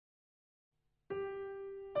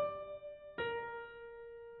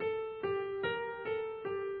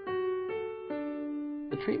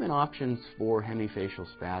treatment options for hemifacial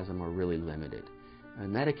spasm are really limited.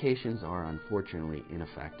 Medications are unfortunately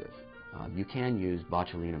ineffective. You can use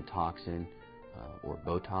botulinum toxin or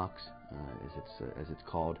Botox, as it's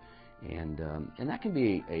called, and that can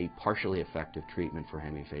be a partially effective treatment for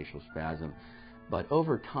hemifacial spasm. But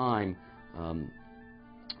over time,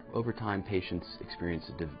 patients experience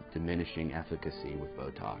a diminishing efficacy with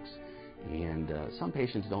Botox, and some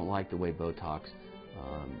patients don't like the way Botox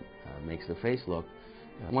makes their face look.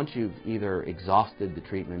 Once you've either exhausted the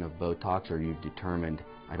treatment of Botox or you've determined,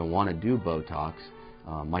 I don't want to do Botox,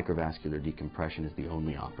 microvascular decompression is the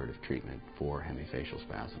only operative treatment for hemifacial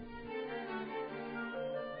spasm.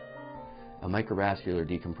 A microvascular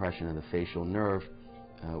decompression of the facial nerve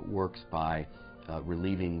works by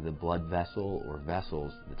relieving the blood vessel or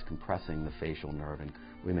vessels that's compressing the facial nerve, and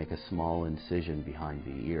we make a small incision behind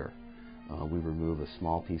the ear. We remove a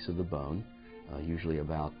small piece of the bone, usually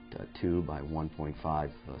about 2 by 1.5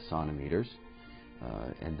 centimeters,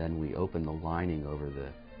 and then we open the lining over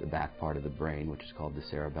the back part of the brain, which is called the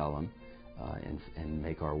cerebellum, and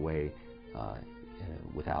make our way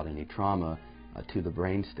without any trauma to the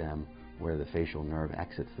brainstem, where the facial nerve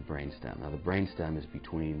exits the brainstem. Now, the brainstem is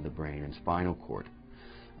between the brain and spinal cord,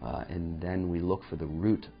 and then we look for the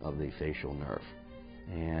root of the facial nerve,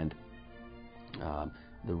 and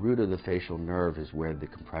the root of the facial nerve is where the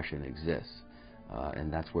compression exists,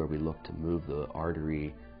 and that's where we look to move the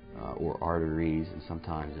artery or arteries, and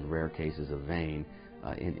sometimes in rare cases a vein,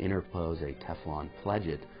 and interpose a Teflon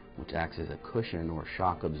pledget, which acts as a cushion or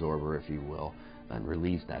shock absorber, if you will, and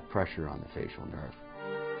relieves that pressure on the facial nerve.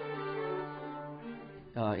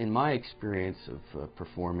 In my experience of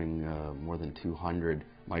performing more than 200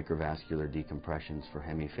 microvascular decompressions for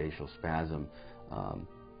hemifacial spasm,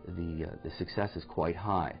 the success is quite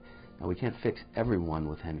high. Now, we can't fix everyone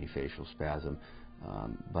with hemifacial spasm,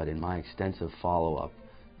 but in my extensive follow-up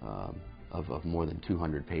of more than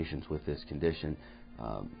 200 patients with this condition,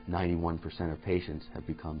 91% of patients have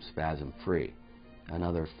become spasm-free.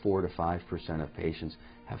 Another 4 to 5% of patients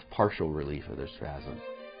have partial relief of their spasms.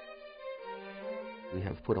 We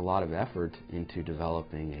have put a lot of effort into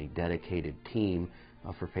developing a dedicated team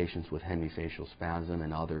for patients with hemifacial spasm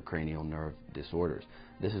and other cranial nerve disorders.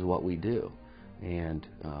 This is what we do, and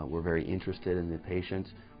we're very interested in the patients.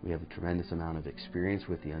 We have a tremendous amount of experience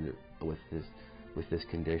with this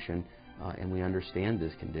condition, and we understand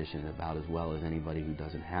this condition about as well as anybody who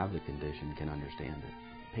doesn't have the condition can understand it.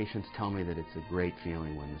 Patients tell me that it's a great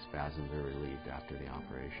feeling when the spasms are relieved after the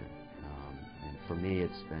operation, and for me,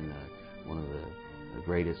 it's been one of the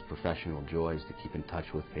greatest professional joys to keep in touch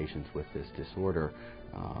with patients with this disorder,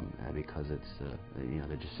 because it's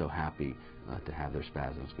they're just so happy to have their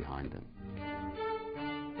spasms behind them.